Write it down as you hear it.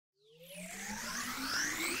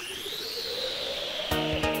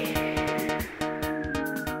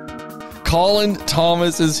Colin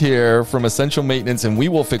Thomas is here from Essential Maintenance and We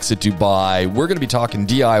Will Fix It Dubai. We're going to be talking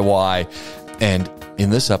DIY. And in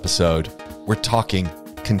this episode, we're talking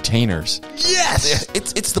containers. Yes!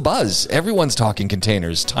 It's the buzz. Everyone's talking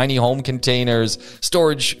containers. Tiny home containers,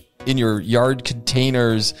 storage in your yard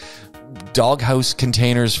containers, doghouse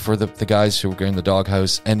containers for the guys who are in the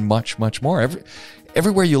doghouse, and much, much more.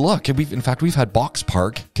 Everywhere you look, and we've had Box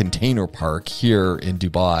Park, Container Park here in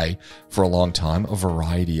Dubai for a long time, a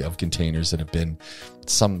variety of containers that have been,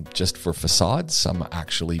 some just for facades, some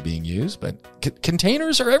actually being used, but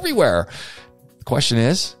containers are everywhere. The question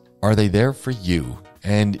is, are they there for you?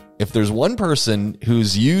 And if there's one person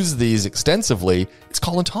who's used these extensively, it's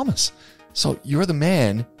Colin Thomas. So you're the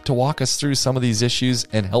man to walk us through some of these issues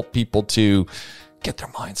and help people to get their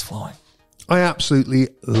minds flowing. I absolutely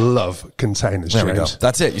love containers, James. There we go.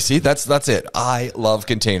 That's it. You see, that's it. I love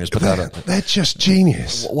containers. Put that on. They're just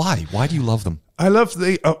genius. Why? Why do you love them? I love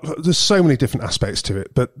there's so many different aspects to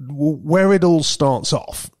it, but where it all starts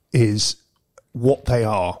off is what they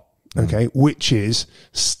are, okay? Which is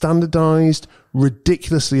standardized,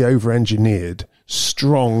 ridiculously over-engineered,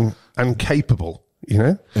 strong and capable. You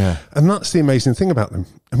know? Yeah. And that's the amazing thing about them.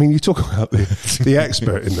 I mean, you talk about the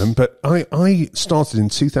expert in them, but I started in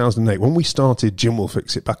 2008. When we started Jim Will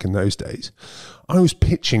Fix It back in those days, I was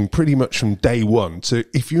pitching pretty much from day one. So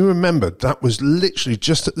if you remember, that was literally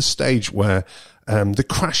just at the stage where the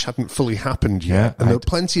crash hadn't fully happened yet. Yeah, and there were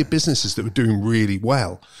plenty of businesses that were doing really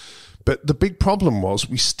well. But the big problem was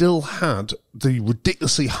we still had the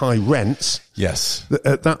ridiculously high rents. Yes.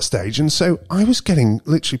 At that stage. And so I was getting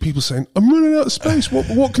literally people saying, I'm running out of space.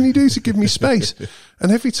 What can you do to give me space?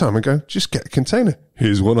 And every time I go, just get a container.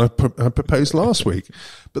 Here's one I proposed last week.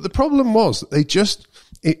 But the problem was that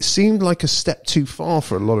it seemed like a step too far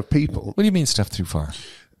for a lot of people. What do you mean step too far?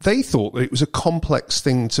 They thought that it was a complex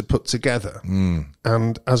thing to put together.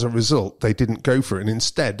 And as a result, they didn't go for it. And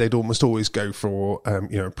instead, they'd almost always go for, a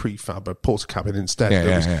prefab, a porta cabin instead.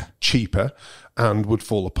 That was cheaper and would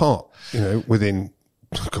fall apart, within,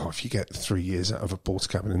 if you get 3 years out of a porta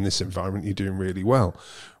cabin in this environment, you're doing really well.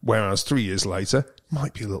 Whereas 3 years later,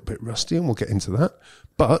 might be a little bit rusty, and we'll get into that.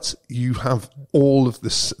 But you have all of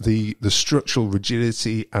this, the structural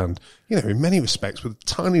rigidity and, in many respects, with a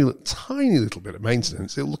tiny little bit of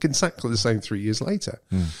maintenance, it'll look exactly the same 3 years later.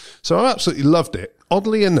 So I absolutely loved it.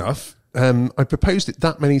 Oddly enough, I proposed it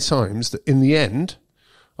that many times that in the end,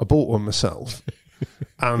 I bought one myself.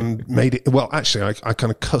 And made it, well, actually, I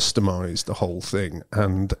kind of customized the whole thing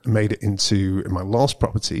and made it into my last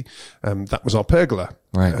property. That was our pergola,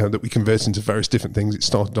 right? That we converted into various different things. It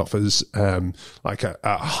started off as like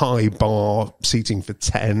a high bar seating for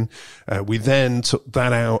 10. We then took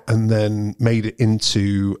that out and then made it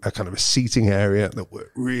into a kind of a seating area that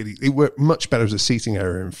it worked much better as a seating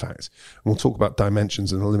area, in fact. And we'll talk about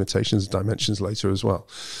dimensions and the limitations of dimensions later as well.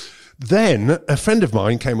 Then a friend of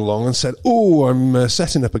mine came along and said, I'm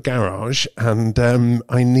setting up a garage and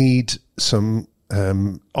I need some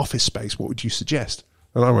office space. What would you suggest?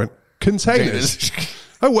 And I went, containers.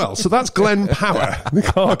 Oh, well, so that's Glenn Power, the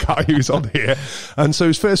car guy who's on here. And so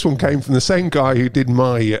his first one came from the same guy who did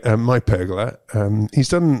my pergola. He's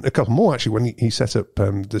done a couple more, actually, when he set up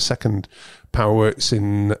the second Powerworks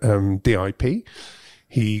in DIP.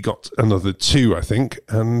 He got another 2, I think.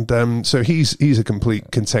 And so he's a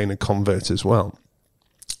complete container convert as well.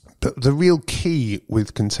 But the real key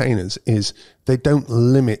with containers is they don't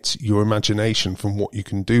limit your imagination from what you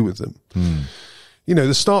can do with them.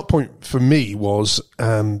 The start point for me was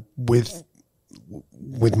with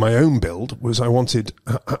my own build was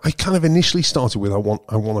I kind of initially started with I want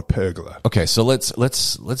a pergola. Okay, so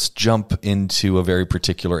let's jump into a very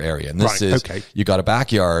particular area. And this is you got a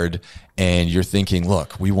backyard and you're thinking,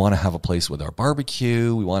 look, we want to have a place with our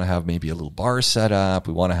barbecue. We want to have maybe a little bar set up.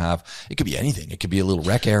 We want to have, it could be anything. It could be a little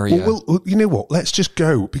rec area. Well, you know what? Let's just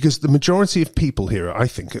go, because the majority of people here, I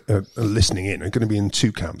think, are listening in are going to be in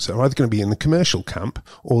 2 camps. They're either going to be in the commercial camp,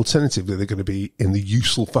 or alternatively, they're going to be in the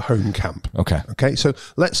useful for home camp. Okay. So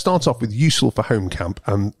let's start off with useful for home camp,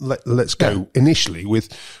 and let's go initially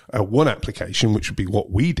with one application, which would be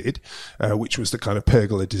what we did, which was the kind of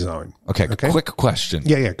pergola design. Okay. Quick question.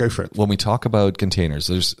 Yeah, go for it. When we talk about containers,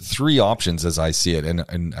 there's 3 options as I see it,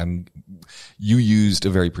 and you used a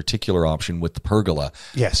very particular option with the pergola.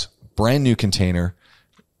 Yes. Brand new container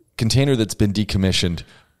that's been decommissioned,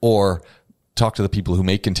 or talk to the people who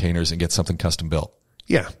make containers and get something custom built.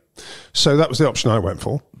 Yeah. So that was the option I went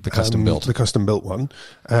for. The custom built. The custom built one.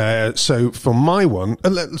 So for my one,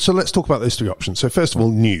 so let's talk about those 3 options. So first of all,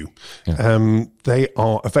 new. Yeah. They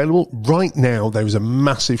are available right now. There is a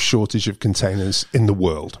massive shortage of containers in the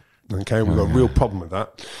world. Okay, we've got a real problem with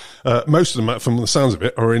that. Most of them, from the sounds of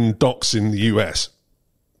it, are in docks in the US,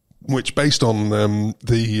 which, based on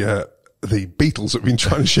the Beatles that have been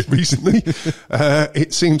trying to ship recently,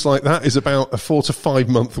 it seems like that is about a 4 to 5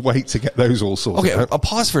 month wait to get those all sorted. Okay, I'll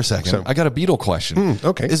pause for a second. So, I got a Beetle question.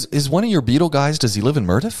 Okay. Is one of your Beetle guys, does he live in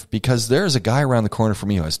Murdiff? Because there's a guy around the corner from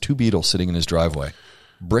me who has 2 Beetles sitting in his driveway.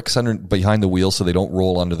 Bricks behind the wheel so they don't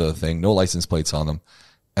roll under the thing. No license plates on them.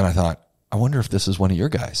 And I thought, I wonder if this is one of your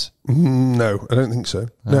guys. No, I don't think so.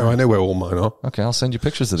 No, I know where all mine are. Okay, I'll send you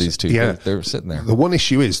pictures of these two. Yeah. They're sitting there. The one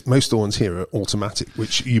issue is most of the ones here are automatic,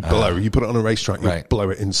 which you blow. You put it on a racetrack, you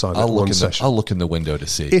blow it inside one session. I'll look in the window to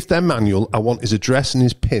see. If they're manual, I want his address and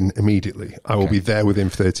his PIN immediately. I will be there within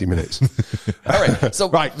 30 minutes. All right. So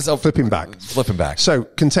flipping back. So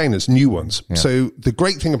containers, new ones. Yeah. So the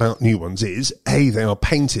great thing about new ones is, A, they are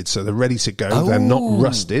painted, so they're ready to go. Oh, they're not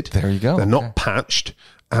rusted. There you go. They're not patched.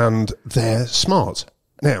 And they're smart.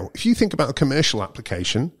 Now, if you think about a commercial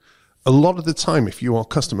application, a lot of the time, if you are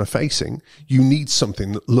customer facing, you need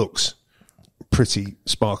something that looks pretty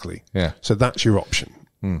sparkly. Yeah. So that's your option,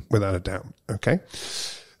 without a doubt. Okay.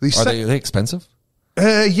 Are they expensive?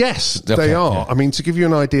 Yes, okay, they are. Yeah. I mean, to give you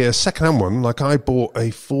an idea, a second-hand one, like I bought a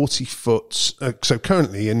 40-foot. So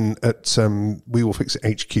currently at We Will Fix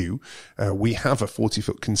It HQ, we have a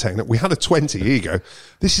 40-foot container. We had a 20. Here you go.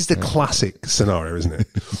 This is the classic scenario, isn't it?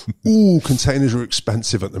 Ooh, containers are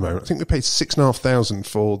expensive at the moment. I think we paid $6,500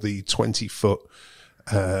 for the 20-foot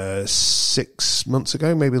 6 months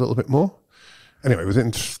ago, maybe a little bit more. Anyway,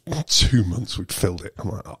 within 2 months, we'd filled it. I'm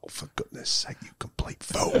like, oh, for goodness sake, you complete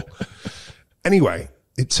fool. Anyway,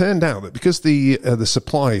 it turned out that because the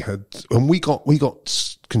supply had, and we got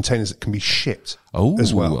containers that can be shipped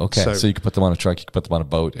as well. Okay, so you could put them on a truck, you could put them on a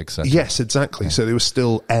boat, etc. Yes, exactly. So they were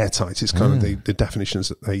still airtight. It's kind of the definitions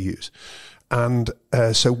that they use. And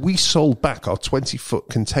so we sold back our 20-foot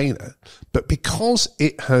container, but because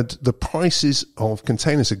the prices of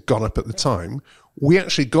containers had gone up at the time, we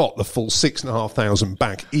actually got the full $6,500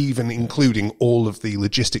 back, even including all of the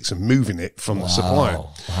logistics of moving it from the supplier.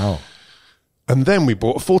 Wow. And then we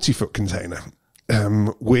bought a 40-foot container,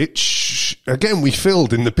 which, again, we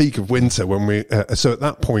filled in the peak of winter when so at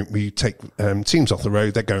that point, we take teams off the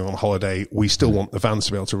road. They're going on holiday. We still want the vans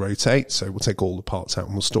to be able to rotate. So we'll take all the parts out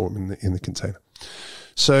and we'll store them in the container.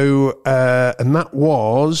 So, and that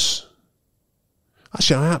was,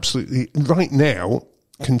 actually, right now,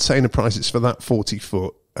 container prices for that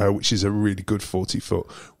 40-foot, which is a really good 40-foot,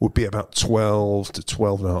 would be about 12 to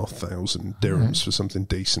 12,500 dirhams for something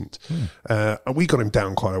decent. And we got him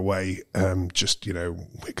down quite a way. Just, we're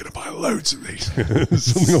going to buy loads of these,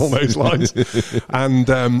 something along those lines. And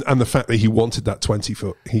the fact that he wanted that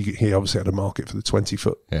 20-foot, he obviously had a market for the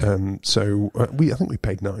 20-foot. Yeah. So I think we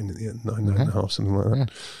paid 9 in the end, 9.5, something like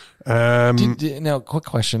that. Yeah. Now, quick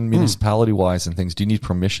question, municipality-wise and things, do you need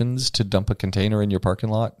permissions to dump a container in your parking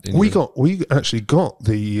lot? We actually got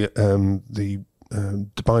the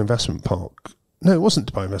Dubai Investment Park. No, it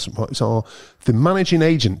wasn't Dubai Investment Park. It's the managing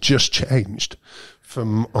agent just changed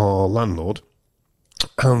from our landlord,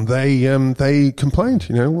 and they complained.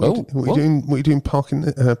 What are you doing parking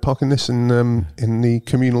this in the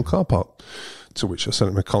communal car park? To which I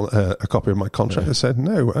sent him a copy of my contract. I said,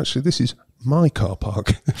 no, actually, this is my car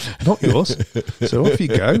park, not yours. So off you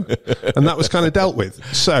go. And that was kind of dealt with.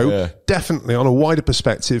 So definitely on a wider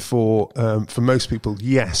perspective for most people,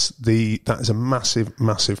 yes, that is a massive,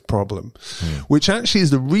 massive problem, which actually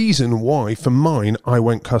is the reason why for mine, I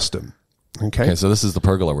went custom. Okay, so this is the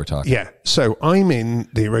pergola we're talking. Yeah, so I'm in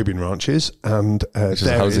the Arabian Ranches, and which is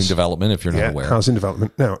housing development, if you're not aware. Housing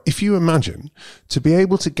development. Now, if you imagine to be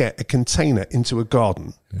able to get a container into a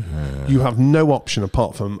garden, you have no option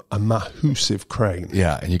apart from a massive crane.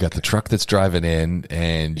 Yeah, and you got the truck that's driving in,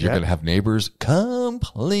 and you're going to have neighbors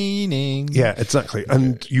complaining. Yeah, exactly,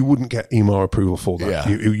 and you wouldn't get EMAR approval for that. Yeah.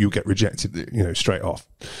 You get rejected, straight off.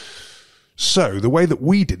 So the way that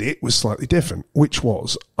we did it was slightly different, which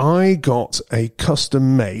was I got a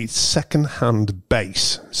custom-made second-hand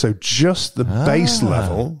base. So just the base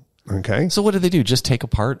level, okay? So what did they do? Just take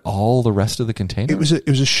apart all the rest of the container? It was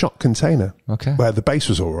a shot container, okay, where the base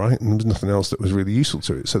was all right and there was nothing else that was really useful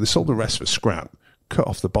to it. So they sold the rest for scrap, cut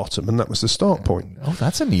off the bottom, and that was the start point. Oh,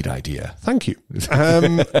 that's a neat idea. Thank you.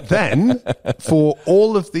 Then, for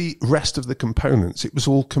all of the rest of the components, it was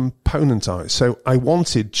all componentized. So I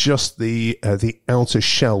wanted just the outer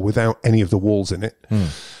shell without any of the walls in it.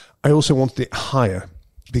 I also wanted it higher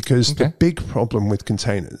because the big problem with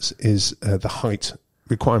containers is the height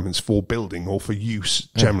requirements for building or for use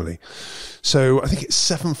generally. So I think it's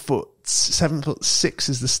 7'6"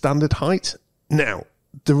 is the standard height. Now,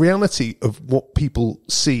 the reality of what people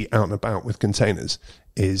see out and about with containers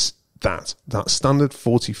is that standard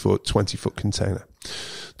 40-foot, 20-foot container.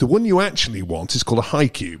 The one you actually want is called a high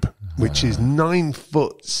cube, which is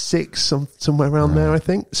 9'6", somewhere around there, I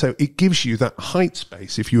think. So it gives you that height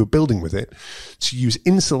space, if you were building with it, to use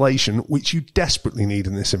insulation, which you desperately need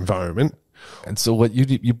in this environment. And so what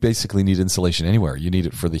you basically need insulation anywhere. You need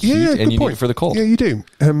it for the heat and you need it for the cold. Yeah, you do.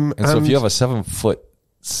 And so if you have a 7-foot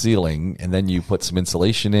ceiling and then you put some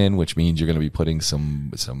insulation in, which means you're going to be putting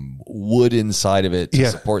some wood inside of it to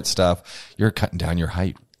support stuff, you're cutting down your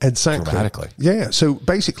height dramatically. Yeah. So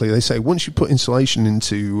basically they say once you put insulation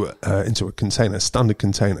into a container, a standard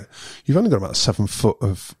container, you've only got about 7 foot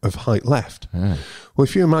of height left. Well,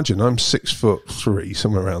 if you imagine I'm 6'3",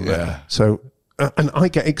 somewhere around there. So and I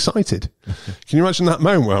get excited. Can you imagine that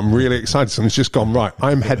moment where I'm really excited? Something's just gone right.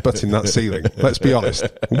 I'm headbutting that ceiling. Let's be honest.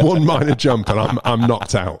 One minor jump and I'm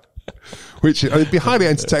knocked out. Which it'd be highly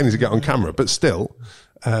entertaining to get on camera, but still,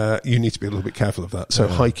 you need to be a little bit careful of that. So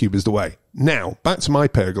high cube is the way. Now, back to my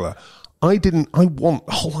pergola. I want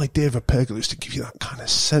the whole idea of a pergola is to give you that kind of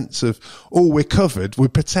sense of, we're covered, we're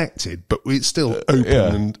protected, but it's still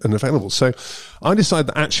open and available. So I decided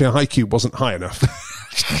that actually a high cube wasn't high enough.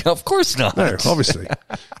 Of course not. No, obviously.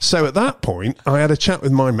 So at that point, I had a chat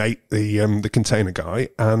with my mate, the container guy,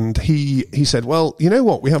 and he said, well, you know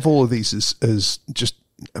what? We have all of these as just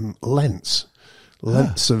lengths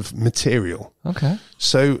of material. Okay.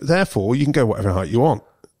 So therefore, you can go whatever height you want.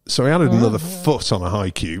 So I added another foot on a high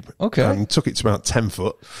cube. Okay. And took it to about 10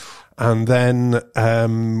 foot. And then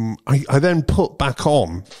I then put back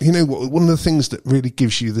on, one of the things that really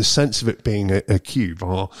gives you the sense of it being a cube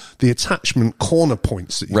are the attachment corner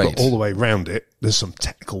points that you've got all the way around it. There's some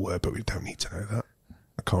technical word, but we don't need to know that.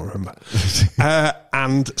 I can't remember.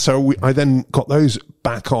 And so I then got those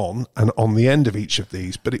back on and on the end of each of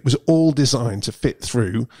these, but it was all designed to fit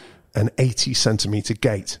through an 80 centimeter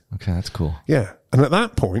gate. Okay, that's cool. Yeah. And at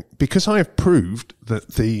that point, because I have proved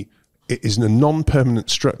that it is a non-permanent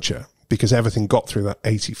structure because everything got through that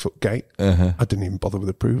 80-foot gate, I didn't even bother with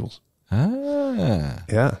approvals.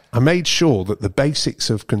 Yeah. I made sure that the basics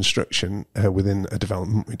of construction within a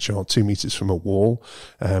development, which are 2 meters from a wall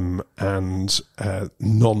and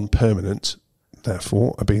non-permanent,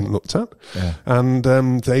 therefore, are being looked at. Yeah.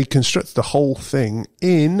 And they constructed the whole thing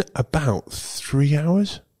in about 3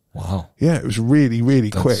 hours. Wow. Yeah, it was really, really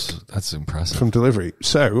quick. That's impressive. From delivery.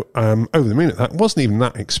 So, over the moon at that. It wasn't even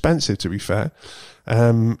that expensive, to be fair.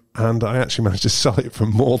 And I actually managed to sell it for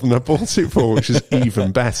more than I bought it for, which is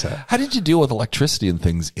even better. How did you deal with electricity and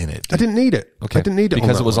things in it? I didn't need it. Okay. I didn't need it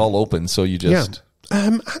because it was all open, so you just...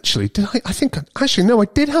 Yeah. Actually, no, I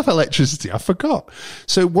did have electricity. I forgot.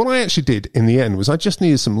 So what I actually did in the end was I just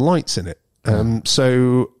needed some lights in it.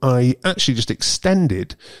 So I actually just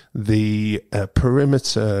extended the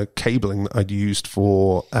perimeter cabling that I'd used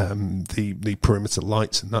for the perimeter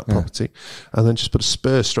lights in that property, and then just put a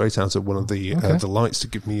spur straight out of one of the lights to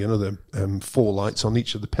give me another 4 lights on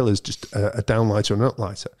each of the pillars, just a downlighter and an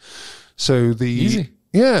uplighter. So Easy.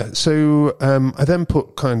 Yeah, so I then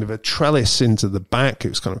put kind of a trellis into the back. It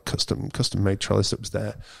was kind of custom made trellis that was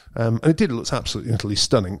there, and it look absolutely utterly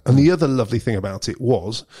stunning. And the other lovely thing about it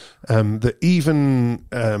was that even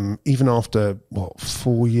after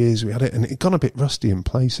 4 years we had it, and it got a bit rusty in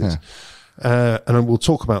places. And we'll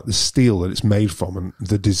talk about the steel that it's made from, and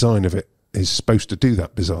the design of it is supposed to do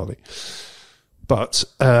that bizarrely. But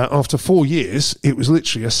after 4 years, it was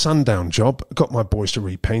literally a sundown job. I got my boys to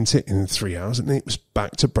repaint it in 3 hours, and it was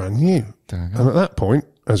back to brand new. And at that point,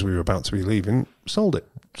 as we were about to be leaving, sold it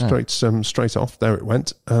straight off. There it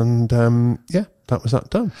went, and that was that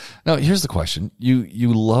done. Now, here's the question: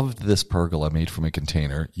 you loved this pergola made from a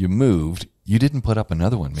container. You moved. You didn't put up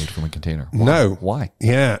another one made from a container. Why? No. Why?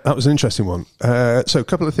 Yeah, that was an interesting one. So a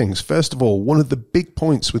couple of things. First of all, one of the big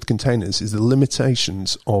points with containers is the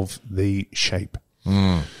limitations of the shape.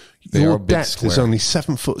 Your depth is only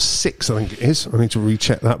 7'6", I think it is. I need to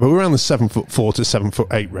recheck that, but we're around the 7'4" to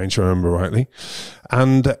 7'8" range, if I remember rightly.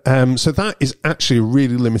 And so that is actually a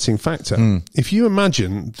really limiting factor. If you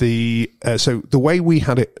imagine so the way we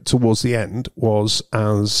had it towards the end was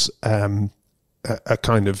as a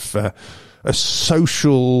kind of a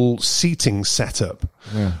social seating setup,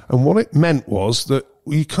 and what it meant was that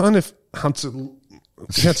we kind of had to.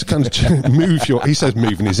 You had to kind of move he says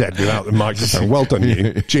moving his head without the microphone. Well done,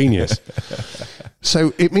 you. Genius.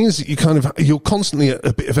 So it means that you're constantly at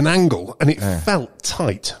a bit of an angle, and it felt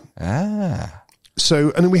tight.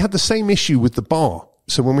 So, and then we had the same issue with the bar.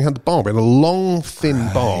 So when we had the bar, we had a long,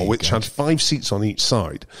 thin bar, which had 5 seats on each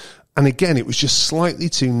side. And again, it was just slightly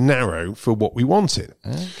too narrow for what we wanted.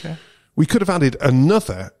 Okay. We could have added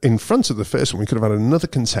another in front of the first one. We could have added another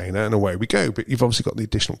container, and away we go. But you've obviously got the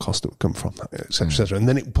additional cost that would come from that, et cetera, et cetera. And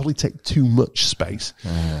then it would probably take too much space.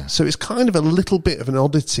 So it's kind of a little bit of an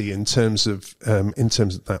oddity in terms of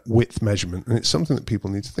that width measurement, and it's something that people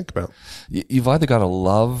need to think about. You've either got to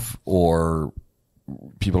love, or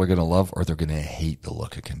people are going to love, or they're going to hate the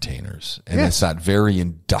look of containers, and it's that very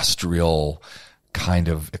industrial kind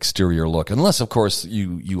of exterior look, unless of course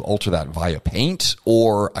you alter that via paint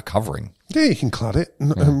or a covering. Yeah, you can clad it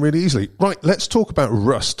really easily. Right, let's talk about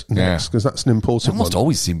rust next, because that's an important one. It almost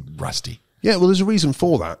always seem rusty. Yeah, well, there's a reason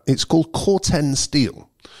for that. It's called Corten steel,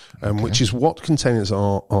 which is what containers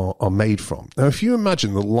are made from. Now, if you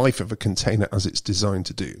imagine the life of a container as it's designed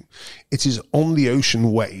to do, it is on the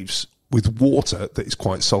ocean waves with water that is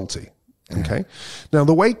quite salty. Okay. Now,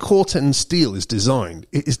 the way Corten steel is designed,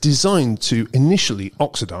 it is designed to initially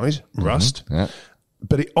oxidize, rust,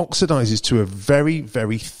 but it oxidizes to a very,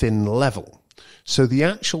 very thin level. So the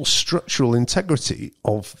actual structural integrity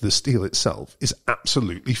of the steel itself is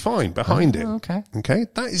absolutely fine behind it. Okay.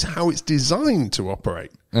 That is how it's designed to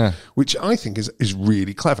operate, which I think is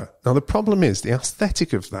really clever. Now, the problem is the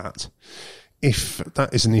aesthetic of that, if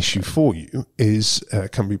that is an issue for you,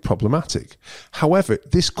 can be problematic. However,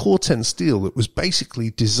 this Corten steel that was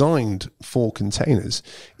basically designed for containers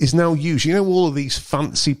is now used. You know, all of these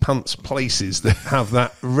fancy pants places that have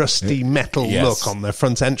that rusty metal look on their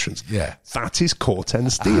front entrance? Yeah. That is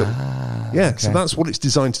Corten steel. So that's what it's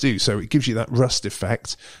designed to do. So it gives you that rust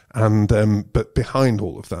effect, and but behind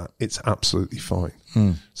all of that, it's absolutely fine.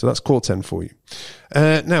 So that's Corten for you.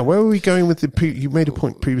 Now, where were we going with you made a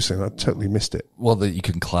point previously and I totally missed it. Well, that you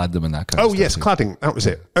can clad them and that kind of stuff. Oh, yes, cladding. That was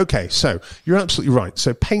it. Okay, so you're absolutely right.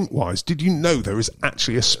 So paint-wise, did you know there is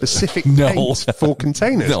actually a specific paint for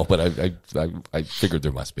containers? No, but I figured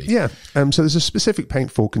there must be. Yeah. So there's a specific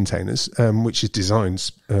paint for containers, which is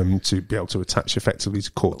designed to be able to attach effectively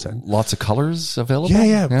to Corten. Lots of colors available?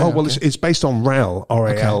 Yeah. Oh, well, it's based on RAL,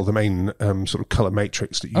 R-A-L, the main sort of color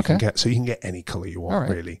matrix that you can get. So you can get any color you want,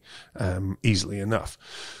 really, easily enough.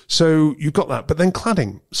 So you've got that, but then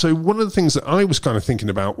cladding. So one of the things that I was kind of thinking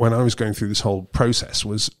about when I was going through this whole process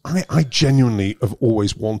was, I genuinely have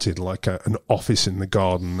always wanted like an office in the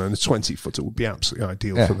garden, and a 20-footer would be absolutely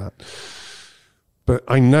ideal for that. But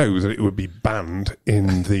I know that it would be banned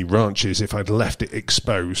in the ranches if I'd left it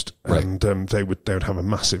exposed, and they would have a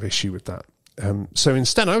massive issue with that. So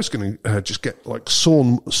instead, I was going to just get like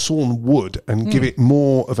sawn wood and give it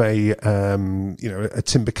more of a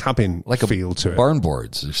timber cabin like feel to it, barn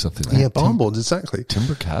boards or something. Like that. Barn boards, exactly.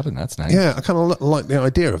 Timber cabin, that's nice. Yeah, I kind of like the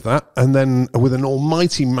idea of that, and then with an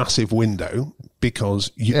almighty massive window,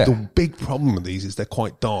 because the big problem with these is they're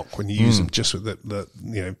quite dark when you use them just with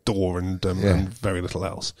the door and very little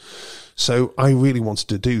else. So I really wanted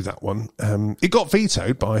to do that one. It got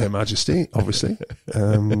vetoed by Her Majesty, obviously,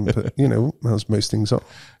 but as most things are.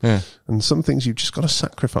 Yeah. And some things you've just got to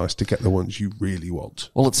sacrifice to get the ones you really want.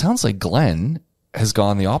 Well, it sounds like Glenn has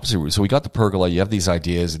gone the opposite route. So we got the pergola, you have these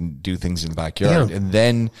ideas and do things in the backyard. And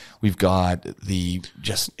then we've got it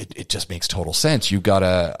just makes total sense. You've got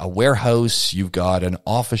a warehouse, you've got an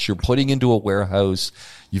office you're putting into a warehouse,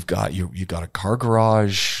 you've got a car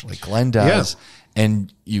garage like Glenn does. Yeah.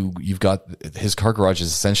 And you've got his car garage is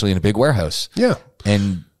essentially in a big warehouse. Yeah.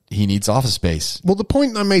 And he needs office space. Well, the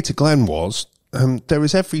point I made to Glenn was, there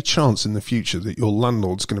is every chance in the future that your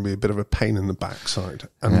landlord's going to be a bit of a pain in the backside,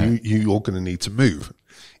 and you're going to need to move.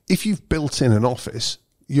 If you've built in an office,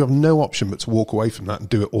 you have no option but to walk away from that and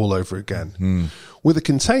do it all over again. With a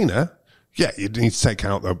container, you need to take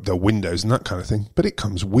out the windows and that kind of thing, but it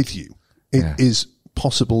comes with you. It is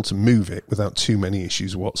possible to move it without too many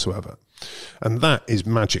issues whatsoever. And that is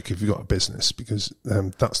magic if you've got a business, because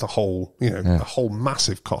that's the whole, the whole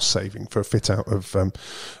massive cost saving for a fit out of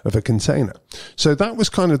a container. So that was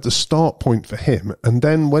kind of the start point for him. And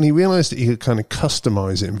then when he realized that he could kind of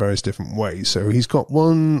customize it in various different ways, so he's got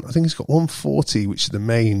 140, which is the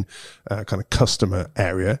main kind of customer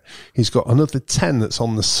area. He's got another 10 that's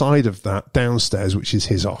on the side of that downstairs, which is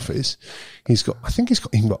his office. He's got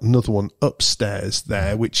another one upstairs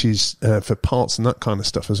there, which is for parts and that kind of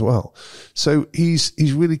stuff as well. So he's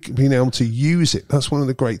really been able to use it. That's one of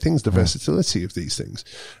the great things, the versatility of these things.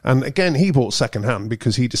 And again, he bought secondhand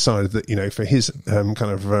because he decided that, for his kind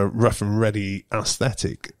of rough and ready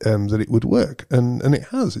aesthetic, that it would work. And it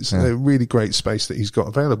has. It's a really great space that he's got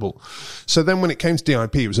available. So then when it came to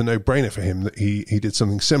DIP, it was a no-brainer for him that he did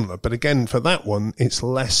something similar. But again, for that one, it's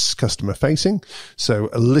less customer facing. So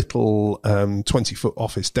a little 20-foot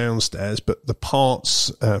office downstairs, but the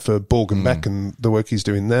parts for Borg and Beck and the work he's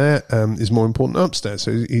doing there, is more important upstairs.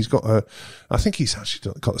 So he's got I think he's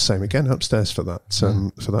actually got the same again upstairs for that,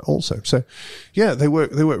 for that also. So yeah, they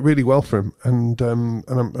work really well for him. And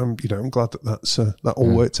I'm glad that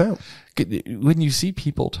all worked out. When you see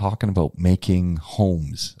people talking about making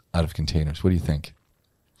homes out of containers, what do you think?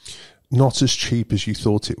 Not as cheap as you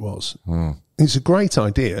thought it was. It's a great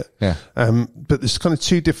idea. Yeah. But there's kind of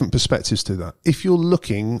two different perspectives to that. If you're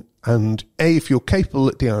looking, and if you're capable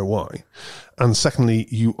at DIY, and secondly,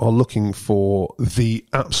 you are looking for the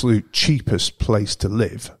absolute cheapest place to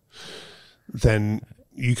live, then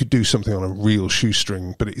you could do something on a real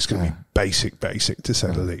shoestring, but it's going to be basic to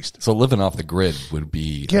say the least. So living off the grid would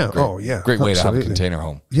be a great way to have a container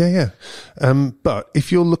home. Yeah. But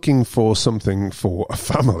if you're looking for something for a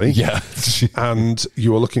family, and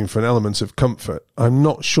you're looking for an element of comfort, I'm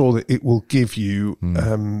not sure that it will give you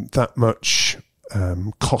that much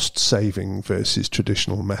cost saving versus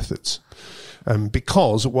traditional methods.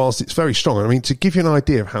 Because whilst it's very strong, I mean, to give you an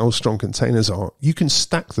idea of how strong containers are, you can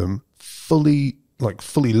stack them fully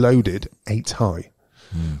loaded 8 high,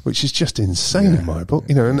 which is just insane in my book,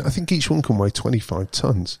 and I think each one can weigh 25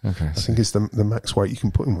 tons. Okay, I think it's the max weight you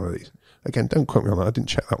can put in one of these. Again, don't quote me on that. I didn't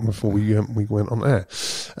check that one before we went on air.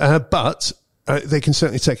 But they can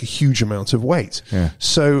certainly take a huge amount of weight. Yeah.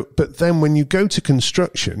 So, but then when you go to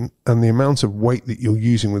construction and the amount of weight that you're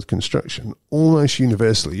using with construction, almost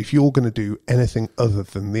universally, if you're going to do anything other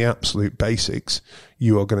than the absolute basics,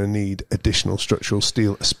 you are going to need additional structural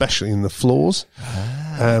steel, especially in the floors,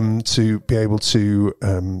 to be able to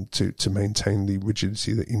maintain the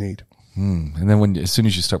rigidity that you need. And then as soon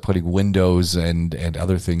as you start putting windows and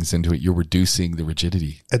other things into it, you're reducing the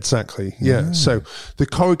rigidity. Exactly. Yeah. So the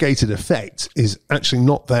corrugated effect is actually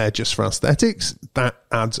not there just for aesthetics. That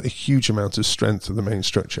adds a huge amount of strength to the main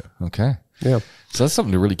structure. Okay. Yeah. So that's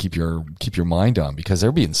something to really keep your mind on, because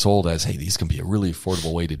they're being sold as, hey, these can be a really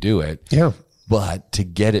affordable way to do it. Yeah. But to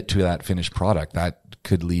get it to that finished product, that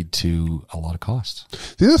could lead to a lot of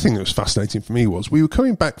costs. The other thing that was fascinating for me was we were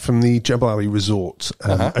coming back from the Jebel Ali Resort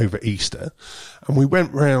over Easter, and we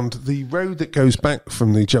went round the road that goes back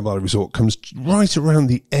from the Jebel Ali Resort, comes right around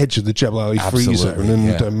the edge of the Jebel Ali free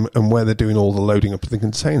zone and where they're doing all the loading up of the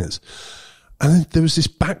containers. And then there was this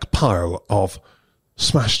back pile of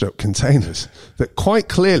smashed up containers that quite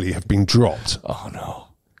clearly have been dropped. Oh no.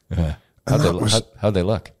 How'd they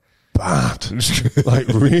look? Bad. Like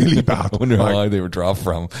really bad. I wonder how they were dropped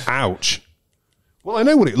from. Ouch. Well, I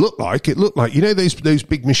know what it looked like. It looked like, those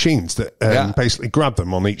big machines that basically grab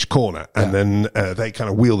them on each corner and then they kind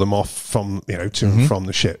of wheel them off from, to and from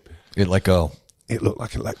the ship. It let go. It looked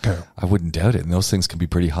like it let go. I wouldn't doubt it. And those things can be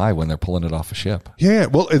pretty high when they're pulling it off a ship. Yeah,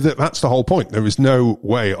 well, that's the whole point. There is no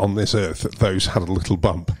way on this earth that those had a little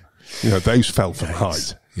bump. Those fell from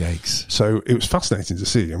height. Yikes. So it was fascinating to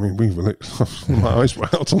see. I mean, my eyes were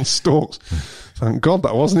out on stalks. Thank God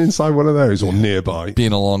that wasn't inside one of those or nearby.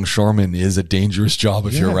 Being a longshoreman is a dangerous job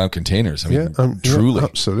if you're around containers. I mean, truly. Yeah,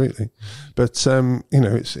 absolutely. But,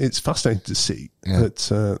 it's fascinating to see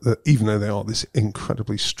that even though they are this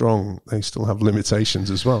incredibly strong, they still have limitations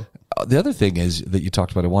as well. The other thing is that you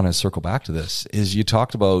talked about, I want to circle back to this, is you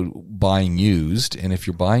talked about buying used. And if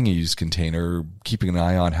you're buying a used container, keeping an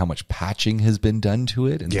eye on how much patching has been done to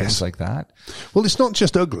it and things like that. Well, it's not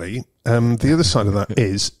just ugly. The other side of that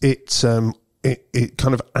is it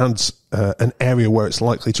kind of adds an area where it's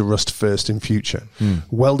likely to rust first in future.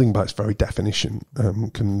 Welding, by its very definition,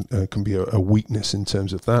 can be a weakness in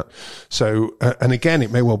terms of that. So, and again,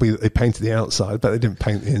 it may well be that they painted the outside, but they didn't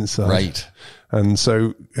paint the inside. Right. And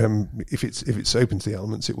so, if it's open to the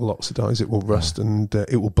elements, it will oxidize, it will rust, and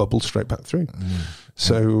it will bubble straight back through.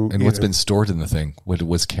 So, and what's been stored in the thing? What it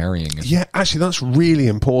was carrying? Yeah, actually, that's really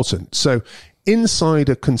important. So, inside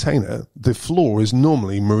a container, the floor is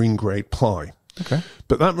normally marine grade ply. Okay.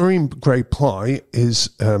 But that marine grade ply is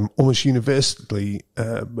almost universally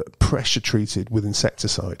pressure treated with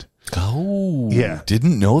insecticide. Oh, yeah.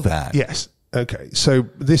 Didn't know that. Yes. Okay. So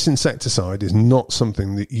this insecticide is not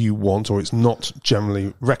something that you want, or it's not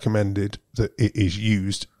generally recommended that it is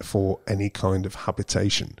used for any kind of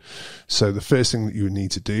habitation. So the first thing that you would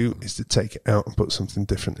need to do is to take it out and put something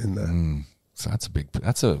different in there. So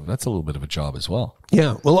that's a little bit of a job as well.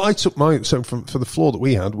 Yeah. Well, I took for the floor that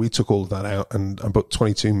we had, we took all of that out and I put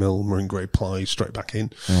 22 mil marine grade ply straight back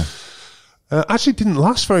in. Yeah. Actually didn't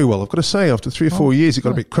last very well. I've got to say, after 3 or 4 years, it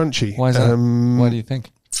got a bit crunchy. Why is that? Why do you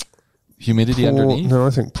think? Humidity underneath? No,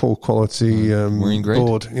 I think poor quality marine grade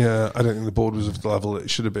board. Yeah, I don't think the board was of the level it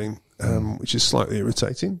should have been, which is slightly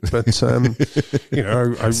irritating. But it's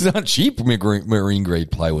not cheap marine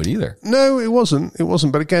grade plywood either. No, it wasn't. It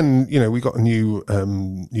wasn't. But again, we got a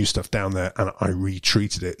new stuff down there, and I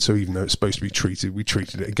retreated it. So even though it's supposed to be treated, we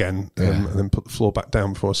treated it again and then put the floor back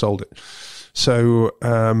down before I sold it. So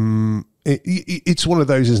it's one of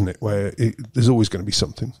those, isn't it, where there's always going to be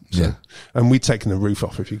something. So, yeah. And we'd taken the roof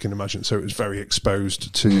off, if you can imagine, so it was very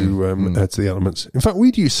exposed to the elements. In fact,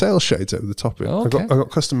 we'd use sail shades over the top of it. Oh, okay. I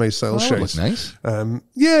got custom made sail shades. That looked nice.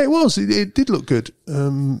 Yeah, it was. It did look good.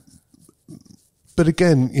 But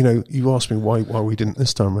again, you asked me why we didn't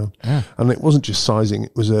this time around, and it wasn't just sizing;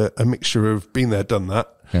 it was a mixture of been there, done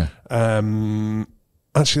that. Yeah.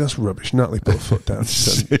 Actually, that's rubbish. Natalie put her foot down.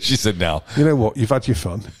 She said, "No, you know what? You've had your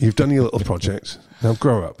fun. You've done your little project. Now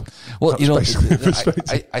grow up." Well, That's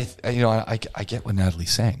I get what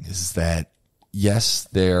Natalie's saying is that yes,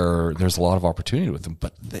 there's a lot of opportunity with them,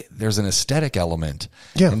 but there's an aesthetic element,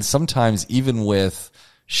 and sometimes even with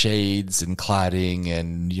shades and cladding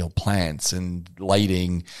and plants and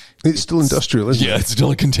lighting, it's still industrial, isn't it? Yeah, it's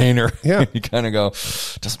still a container. Yeah, you kind of go,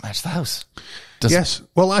 doesn't match the house. Yes.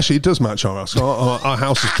 Well, actually, it does match our house. Our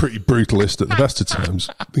house is pretty brutalist at the best of times.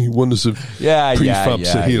 The wonders of prefab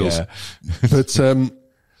to heels. Yeah. But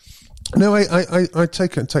no, I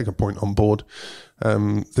take a point on board.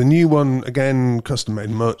 The new one, again, custom made,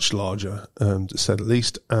 much larger, to say the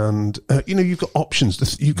least. And, you've got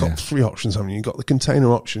options. You've got three options, haven't you? You've got the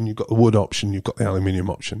container option, you've got the wood option, you've got the aluminium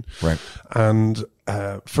option. Right. And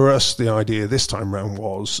for us, the idea this time round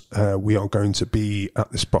was we are going to be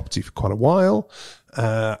at this property for quite a while.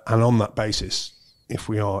 And on that basis, if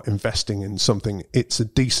we are investing in something, it's a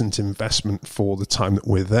decent investment for the time that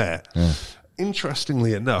we're there. Yeah.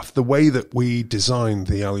 Interestingly enough, the way that we designed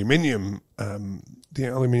the aluminium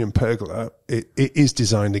pergola, it is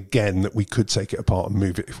designed again that we could take it apart and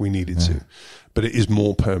move it if we needed to, but it is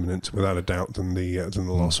more permanent without a doubt than the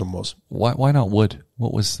last one was. Why not wood?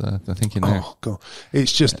 What was the thinking there? Oh God,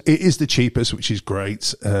 it is the cheapest, which is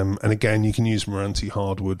great. And again, you can use Meranti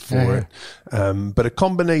hardwood for it, but a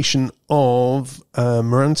combination of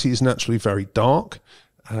Meranti is naturally very dark.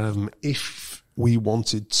 If we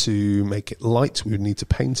wanted to make it light, we would need to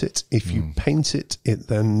paint it. If you paint it, it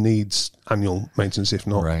then needs annual maintenance, if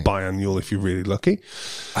not biannual, if you're really lucky.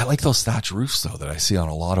 I like those thatch roofs, though, that I see on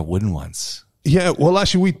a lot of wooden ones. Yeah, well,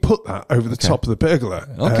 actually, we put that over the top of the pergola,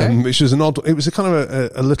 which was an odd. It was a kind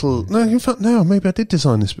of a little. No, in fact, no. Maybe I did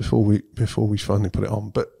design this before we finally put it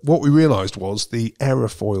on. But what we realised was the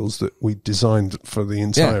aerofoils that we designed for the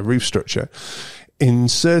entire roof structure, in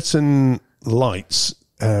certain lights,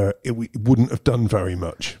 it wouldn't have done very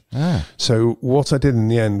much. So what I did in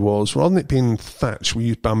the end was, rather than it being thatch, we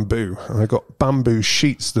used bamboo. And I got bamboo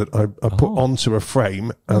sheets that I put onto a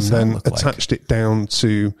frame and then attached it down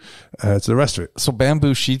to the rest of it. So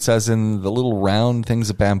bamboo sheets as in the little round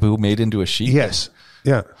things of bamboo made into a sheet? Yes.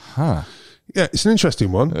 Yeah. Huh. Yeah, it's an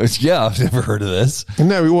interesting one. Yeah, I've never heard of this.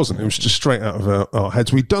 No, it wasn't. It was just straight out of our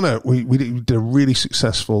heads. We did a really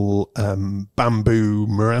successful bamboo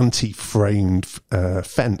Meranti framed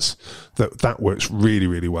fence that works really,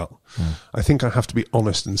 really well. I think I have to be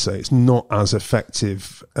honest and say it's not as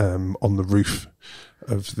effective on the roof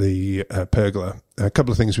of the pergola. A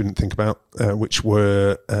couple of things we didn't think about, which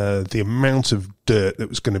were the amount of dirt that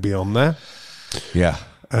was going to be on there. Yeah.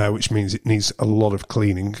 Which means it needs a lot of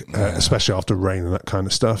cleaning, especially after rain and that kind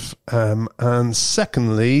of stuff. And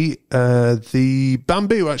secondly, the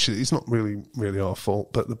bamboo, actually, it's not really our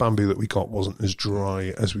fault, but the bamboo that we got wasn't as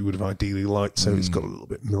dry as we would have ideally liked, so it's got a little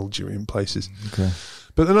bit mildewy in places. Okay.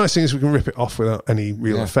 But the nice thing is we can rip it off without any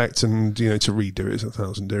real effect, and to redo it is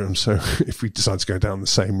 1,000 dirhams. So if we decide to go down the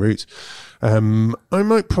same route, I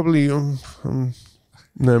might probably...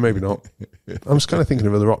 no, maybe not. I was kind of thinking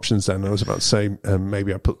of other options then. I was about to say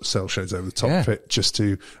maybe I put the sail shades over the top of it just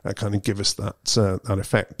to kind of give us that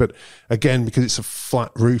effect. But again, because it's a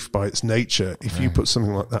flat roof by its nature, if you put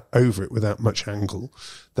something like that over it without much angle,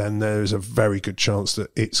 then there's a very good chance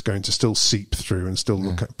that it's going to still seep through and still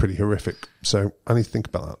look pretty horrific. So I need to think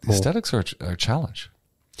about that more. Aesthetics are a challenge.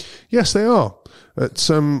 Yes, they are.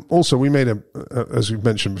 Also, we made as we've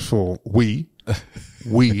mentioned before, we,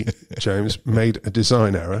 James, made a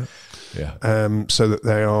design error. Yeah. So that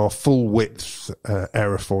they are full width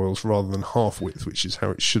aerofoils rather than half width, which is how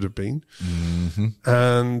it should have been. Mm-hmm.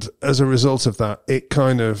 And as a result of that, it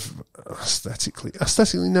kind of aesthetically,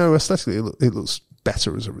 it looks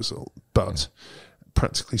better as a result. But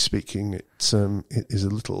practically speaking, it is a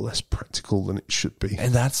little less practical than it should be.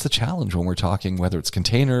 And that's the challenge when we're talking, whether it's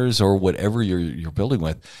containers or whatever you're building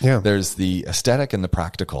with. Yeah. There's the aesthetic and the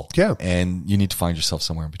practical. Yeah. And you need to find yourself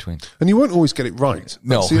somewhere in between. And you won't always get it right.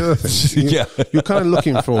 No. That's the other thing. Yeah. You're kind of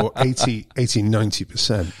looking for 80,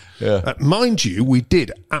 90%. Yeah. Mind you, we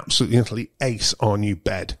did absolutely utterly ace our new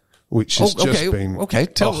bed, which has just been... Okay.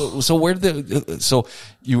 So where did so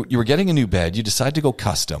you were getting a new bed. You decided to go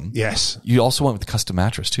custom. Yes. You also went with the custom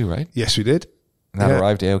mattress too, right? Yes, we did. And that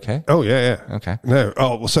arrived A-okay? Oh, yeah. Okay. No.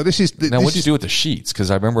 Oh, well, so this is... Now, what do you do with the sheets?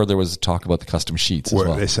 Because I remember there was talk about the custom sheets as well.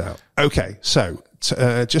 Work this out. Okay, so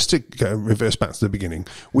just to go reverse back to the beginning,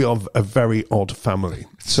 we are a very odd family.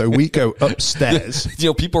 So we go upstairs.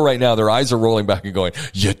 People right now, their eyes are rolling back and going,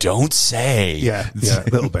 "You don't say." Yeah, a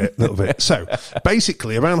little bit. So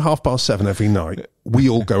basically, around 7:30 every night, we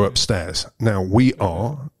all go upstairs. Now, we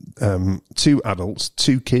are 2 adults,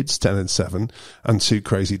 2 kids, 10 and 7, and 2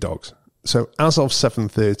 crazy dogs. So as of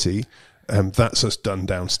 7:30, that's us done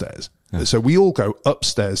downstairs. Yeah. So we all go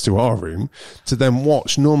upstairs to our room to then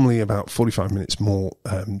watch normally about 45 minutes more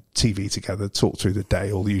TV together, talk through the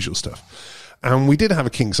day, all the usual stuff. And we did have a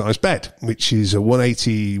king size bed, which is a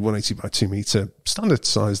 180 by 2 meter standard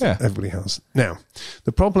size that everybody has. Now,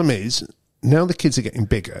 the problem is now the kids are getting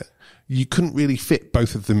bigger. You couldn't really fit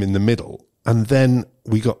both of them in the middle. And then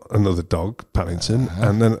we got another dog, Paddington.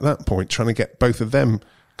 And then at that point, trying to get both of them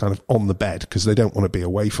kind of on the bed because they don't want to be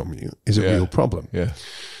away from you is a real problem. Yeah.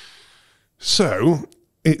 So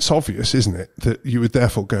it's obvious, isn't it, that you would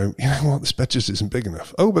therefore go, you know what, this bed just isn't big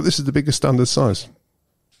enough. Oh, but this is the biggest standard size.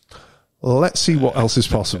 Let's see what else is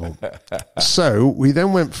possible. So we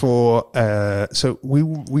then went for,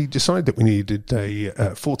 we decided that we needed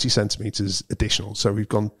a 40 centimeters additional. So we've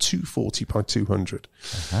gone 240 by 200,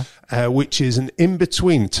 which is an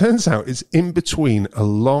in-between. Turns out it's in between a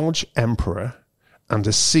large emperor and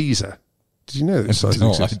a Caesar. Did you know this?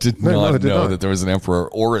 No, I did not know that there was an emperor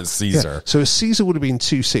or a Caesar. Yeah. So a Caesar would have been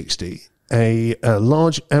 260. A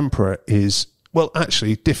large emperor is, well,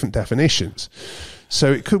 actually different definitions.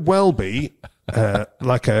 So it could well be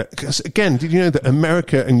because again, did you know that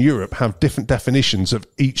America and Europe have different definitions of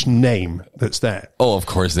each name that's there? Oh, of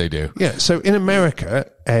course they do. Yeah. So in America,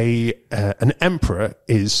 an emperor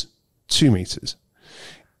is 2 meters.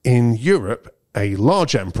 In Europe, a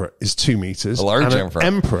large emperor is 2 meters. A large and an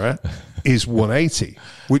emperor is 180,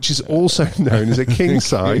 which is also known as a king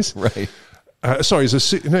size. Right. Sorry,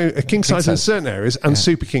 a king size in certain areas and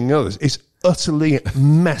super king in others. It's utterly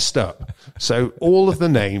messed up. So all of the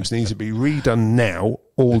names need to be redone now.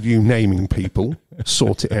 All you naming people,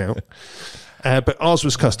 sort it out. But ours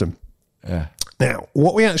was custom. Yeah. Now,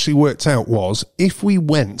 what we actually worked out was if we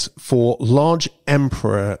went for large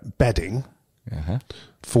emperor bedding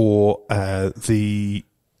for the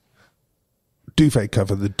duvet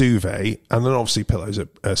cover, the duvet, and then obviously pillows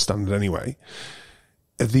are standard anyway.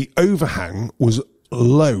 The overhang was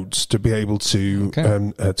loads to be able to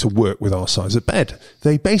work with our size of bed.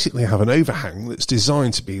 They basically have an overhang that's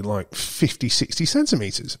designed to be like 50, 60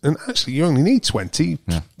 centimeters. And actually you only need 20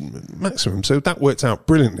 maximum. So that worked out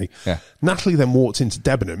brilliantly. Yeah. Natalie then walked into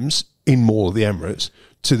Debenhams in Mall of the Emirates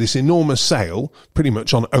to this enormous sale, pretty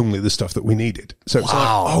much on only the stuff that we needed. So it's like,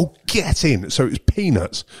 oh, get in. So it was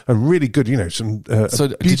peanuts and really good, some So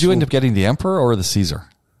did you end up getting the emperor or the Caesar?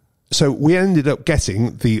 So we ended up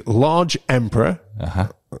getting the large emperor,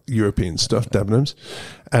 European stuff, Debenhams,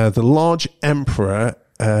 the large emperor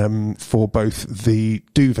for both the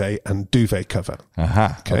duvet and duvet cover.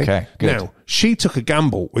 Okay, good. Now, she took a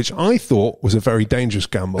gamble, which I thought was a very dangerous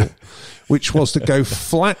gamble, which was to go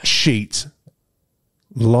flat sheet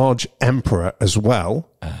large emperor as well,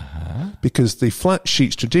 because the flat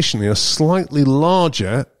sheets traditionally are slightly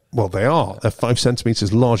larger. Well, they're 5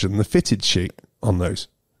 centimeters larger than the fitted sheet on those.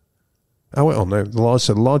 Oh, wait, no.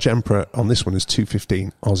 The large emperor on this one is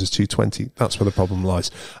 215. Ours is 220. That's where the problem lies.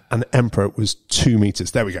 And the emperor was 2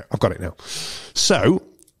 meters. There we go. I've got it now. So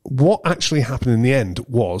what actually happened in the end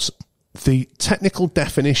was the technical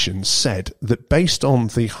definition said that based on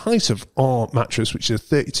the height of our mattress, which is a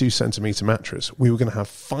 32 centimeter mattress, we were going to have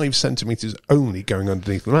 5 centimeters only going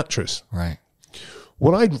underneath the mattress. Right.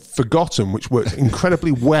 What I'd forgotten, which worked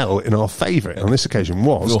incredibly well in our favour on this occasion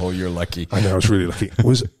was... Oh, you're lucky. I know, I was really lucky.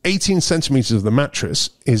 Was 18 centimetres of the mattress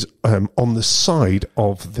is on the side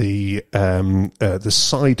of the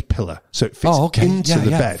side pillar. So it fits into the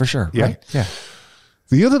bed. For sure. Yeah? Right. Yeah.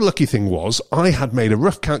 The other lucky thing was I had made a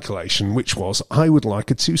rough calculation, which was I would like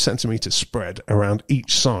a 2 centimetre spread around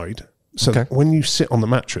each side. So that when you sit on the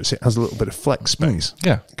mattress, it has a little bit of flex space.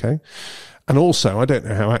 Yeah. Okay. And also, I don't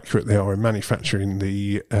know how accurate they are in manufacturing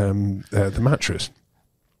the mattress.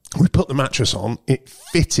 We put the mattress on. It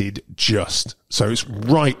fitted just. So it's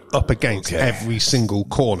right up against every single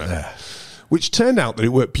corner. Yeah. Which turned out that it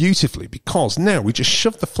worked beautifully because now we just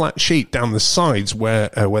shoved the flat sheet down the sides where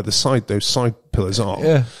those side pillars are.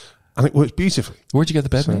 Yeah. And it works beautifully. Where'd you get the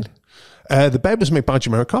bed made? The bed was made by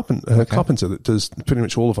Jamera Carpenter that does pretty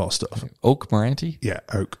much all of our stuff. Oak Moranti? Yeah,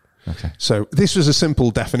 oak. Okay. So this was a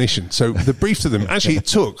simple definition. So the brief to them, actually it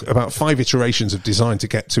took about 5 iterations of design to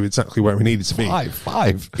get to exactly where we needed to be.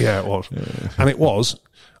 Five? Yeah, it was. And it was,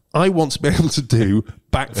 I want to be able to do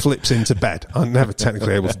backflips into bed. I'm never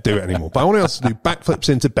technically able to do it anymore, but I want to be able to do backflips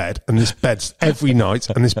into bed, and this bed's every night,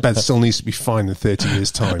 and this bed still needs to be fine in 30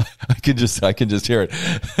 years' time. I can just hear it.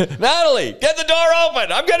 Natalie, get the door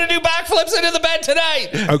open. I'm going to do backflips into the bed tonight.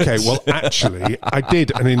 Okay, well, actually, I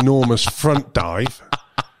did an enormous front dive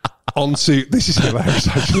onto, this is hilarious,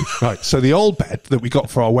 actually. Right, so the old bed that we got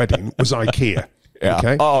for our wedding was IKEA. Yeah.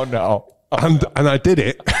 Okay? Oh, no. And I did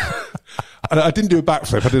it. And I didn't do a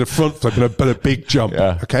backflip. I did a front flip but a big jump.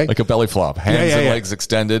 Yeah. Okay. Like a belly flop. Hands and legs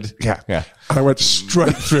extended. Yeah. And I went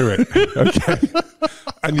straight through it. Okay.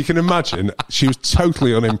 And you can imagine she was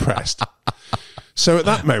totally unimpressed. So at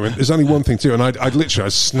that moment, there's only one thing to do, and I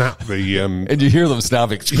snapped the... and you hear them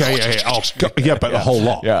snapping. Yeah. Oh, God. Yeah, but the whole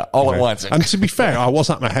lot. Yeah, all at once. And to be fair, I was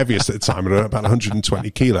at my heaviest at the time, at about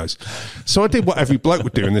 120 kilos. So I did what every bloke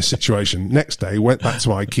would do in this situation. Next day, went back to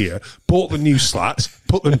IKEA, bought the new slats,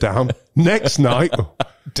 put them down. Next night,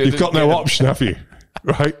 you've got no option, have you?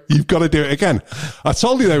 Right? You've got to do it again. I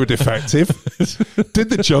told you they were defective. Did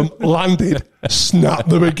the jump, landed, snapped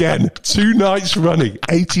them again. 2 nights running,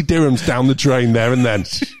 80 dirhams down the drain there and then.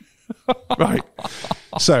 Right.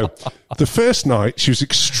 So the first night, she was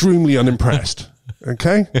extremely unimpressed.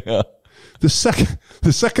 Okay? Yeah. The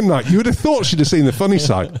second night, you would have thought she'd have seen the funny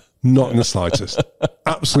side. Not in the slightest.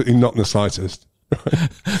 Absolutely not in the slightest.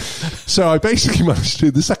 So I basically managed to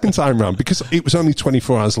do the second time round because it was only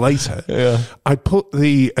 24 hours later. Yeah. I put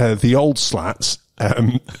the old slats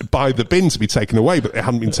by the bin to be taken away, but they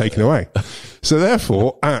hadn't been taken away. So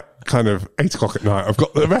therefore, at kind of 8 o'clock at night, I've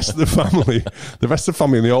got the rest of the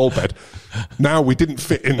family in the old bed. Now we didn't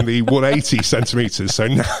fit in the 180 centimeters, so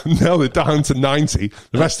now they're down to 90.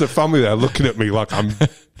 The rest of the family there looking at me like I'm a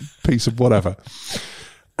piece of whatever.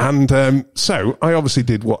 And so I obviously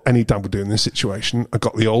did what any dad would do in this situation. I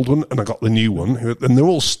got the old one and I got the new one, and they're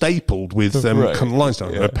all stapled with kind of lines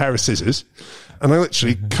down, a pair of scissors. And I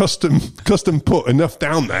literally custom put enough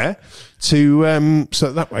down there to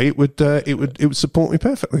so that way it would support me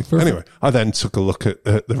perfectly. Perfect. Anyway, I then took a look at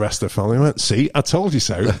the rest of the family and went, "See, I told you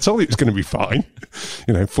so. I told you it was going to be fine."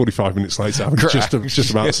 45 minutes later, I've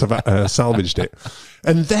just about salvaged it.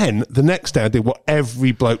 And then the next day, I did what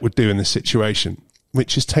every bloke would do in this situation,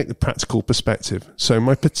 which is take the practical perspective. So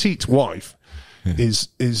my petite wife is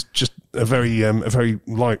just a very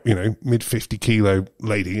light, mid 50 kilo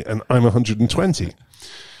lady, and I'm 120.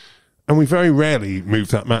 And we very rarely move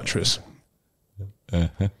that mattress.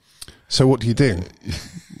 Uh-huh. So what do?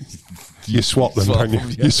 You swap them, don't you?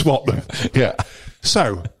 Yeah. You swap them. Yeah.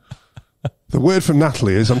 So the word from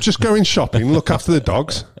Natalie is, I'm just going shopping, look after the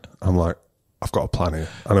dogs. I'm like, I've got a plan here.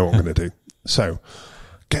 I know what I'm going to do. So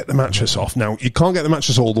get the mattress off. Now, you can't get the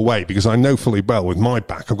mattress all the way because I know fully well with my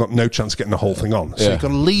back, I've got no chance of getting the whole thing on. So you've got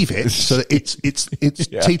to leave it so that it's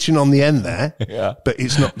teaching on the end there, but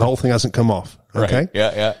it's not, the whole thing hasn't come off. Okay? Right.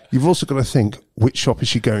 Yeah. You've also got to think, which shop is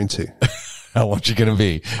she going to? How long is she going to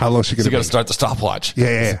be? How long is she going to be? You got to start the stopwatch.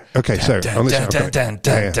 Yeah. Okay,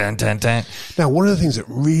 Now, one of the things that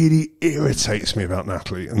really irritates me about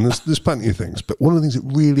Natalie, and there's plenty of things, but one of the things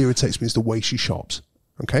that really irritates me is the way she shops.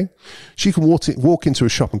 Okay? She can walk into a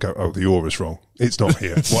shop and go, oh, the aura's wrong. It's not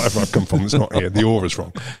here. Whatever I've come from, it's not here. The aura's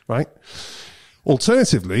wrong. Right?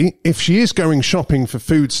 Alternatively, if she is going shopping for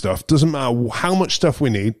food stuff, doesn't matter how much stuff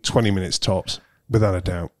we need, 20 minutes tops, without a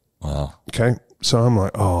doubt. Wow. Okay? So I'm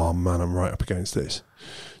like, oh man, I'm right up against this.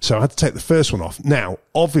 So I had to take the first one off. Now,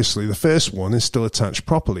 obviously, the first one is still attached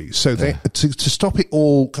properly. So they to stop it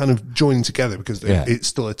all kind of joining together because it's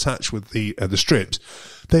still attached with the strips,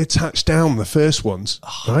 they attached down the first ones,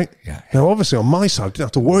 right? Yeah. Now, obviously, on my side, I didn't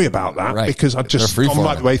have to worry about that because I'd just gone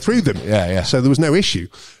right the way through them. Yeah. So there was no issue.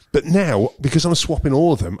 But now, because I'm swapping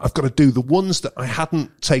all of them, I've got to do the ones that I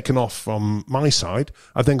hadn't taken off from my side.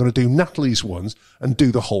 I've then got to do Natalie's ones and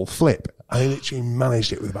do the whole flip. I literally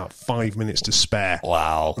managed it with about 5 minutes to spare.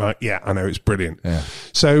 Wow. Right? Yeah, I know, it's brilliant. Yeah.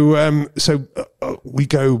 So we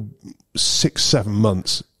go 6-7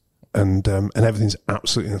 months and everything's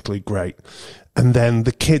absolutely great. And then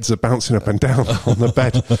the kids are bouncing up and down on the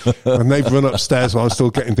bed and they've run upstairs while I'm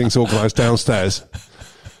still getting things organised downstairs.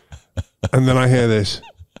 And then I hear this.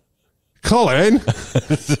 Colin?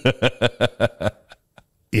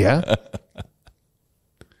 Yeah, Yeah.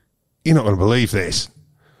 You're not going to believe this.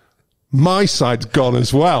 My side's gone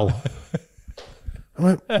as well. I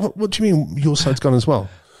went, what do you mean your side's gone as well?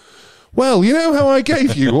 Well, you know how I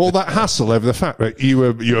gave you all that hassle over the fact that you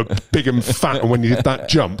were big and fat and when you did that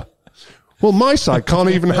jump? Well, my side can't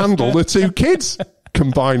even handle the two kids.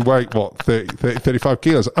 Combined weight, 30, 35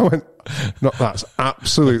 kilos. I went, no, that's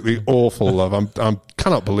absolutely awful, love. I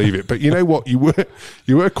cannot believe it. But you know what? You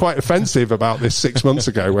were quite offensive about this 6 months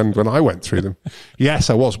ago when I went through them. Yes,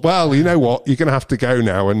 I was. Well, you know what? You're going to have to go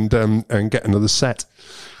now and get another set.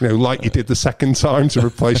 You know, like you did the second time to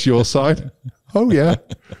replace your side. Oh yeah,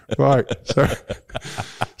 right.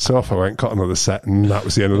 So off I went, got another set, and that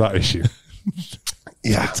was the end of that issue.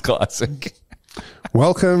 Yeah, It's classic.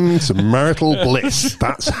 Welcome to marital bliss.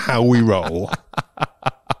 That's how we roll.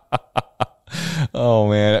 Oh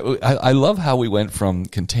man, I love how we went from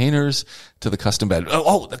containers to the custom bed.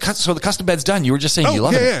 So the custom bed's done. You were just saying you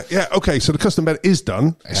love it. Yeah. Okay, so the custom bed is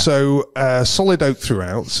done. Yeah. So solid oak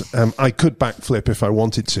throughout. I could backflip if I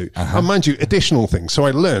wanted to. And mind you, additional things. So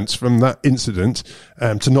I learnt from that incident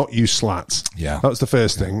to not use slats. Yeah, that was the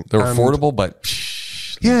first thing. They're affordable, but.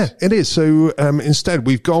 Yeah, it is. So instead,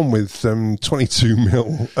 we've gone with 22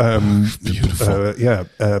 mil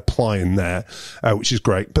ply in there, which is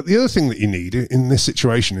great. But the other thing that you need in this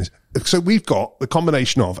situation is, so we've got the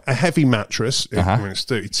combination of a heavy mattress. I mean, it's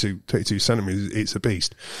 32 centimeters. It's a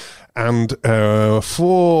beast. And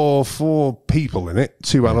four people in it,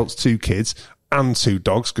 2 adults, 2 kids, and 2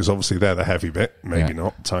 dogs, because obviously they're the heavy bit, maybe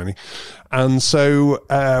not tiny. And so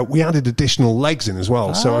we added additional legs in as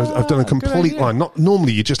well. So I've done a complete line. Not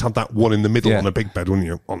normally you just have that one in the middle on a big bed, wouldn't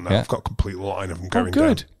you? On that, I've got a complete line of them going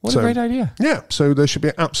down. What a great idea. Yeah, so there should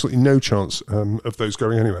be absolutely no chance of those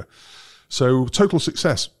going anywhere. So total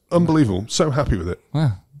success. Unbelievable. So happy with it.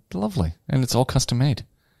 Wow, lovely. And it's all custom made.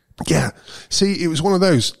 Yeah. See, it was one of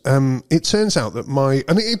those. It turns out that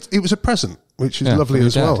it was a present, which is lovely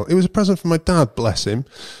as well. It was a present from my dad, bless him.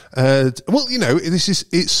 Well, you know,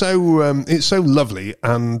 it's so lovely.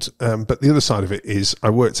 And, but the other side of it is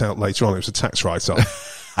I worked out later on, it was a tax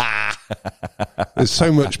write-off. There's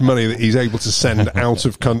so much money that he's able to send out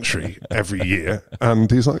of country every year,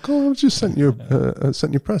 and he's like, "Oh, I just sent you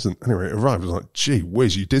a present." Anyway, it arrived. I was like, "Gee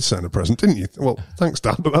whiz, you did send a present, didn't you?" Well, thanks,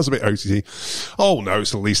 Dad, but that's a bit OTT. Oh no,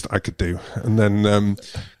 it's the least I could do. And then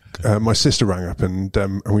my sister rang up,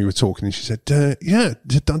 and we were talking, and she said, "Yeah,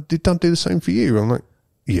 did Dad do the same for you?" I'm like,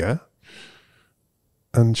 "Yeah."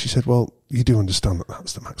 And she said, "Well, you do understand that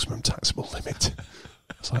that's the maximum taxable limit."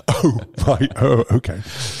 I was like, oh, right. Oh, okay.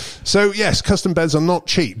 So yes, custom beds are not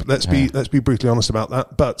cheap. Let's be brutally honest about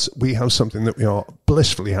that. But we have something that we are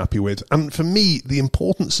blissfully happy with. And for me, the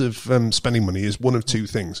importance of spending money is one of two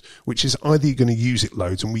things, which is either you're going to use it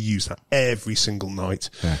loads, and we use that every single night,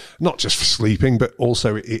 not just for sleeping, but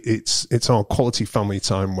also it's our quality family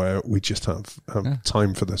time where we just have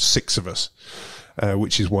time for the 6 of us.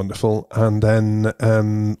 Which is wonderful. And then,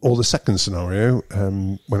 or the second scenario,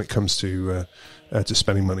 when it comes to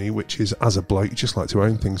spending money, which is, as a bloke, you just like to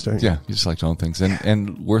own things, don't you? Yeah, you just like to own things.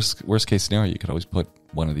 And worst case scenario, you could always put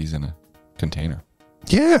one of these in a container.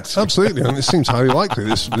 Yeah, absolutely. And it seems highly likely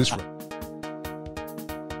this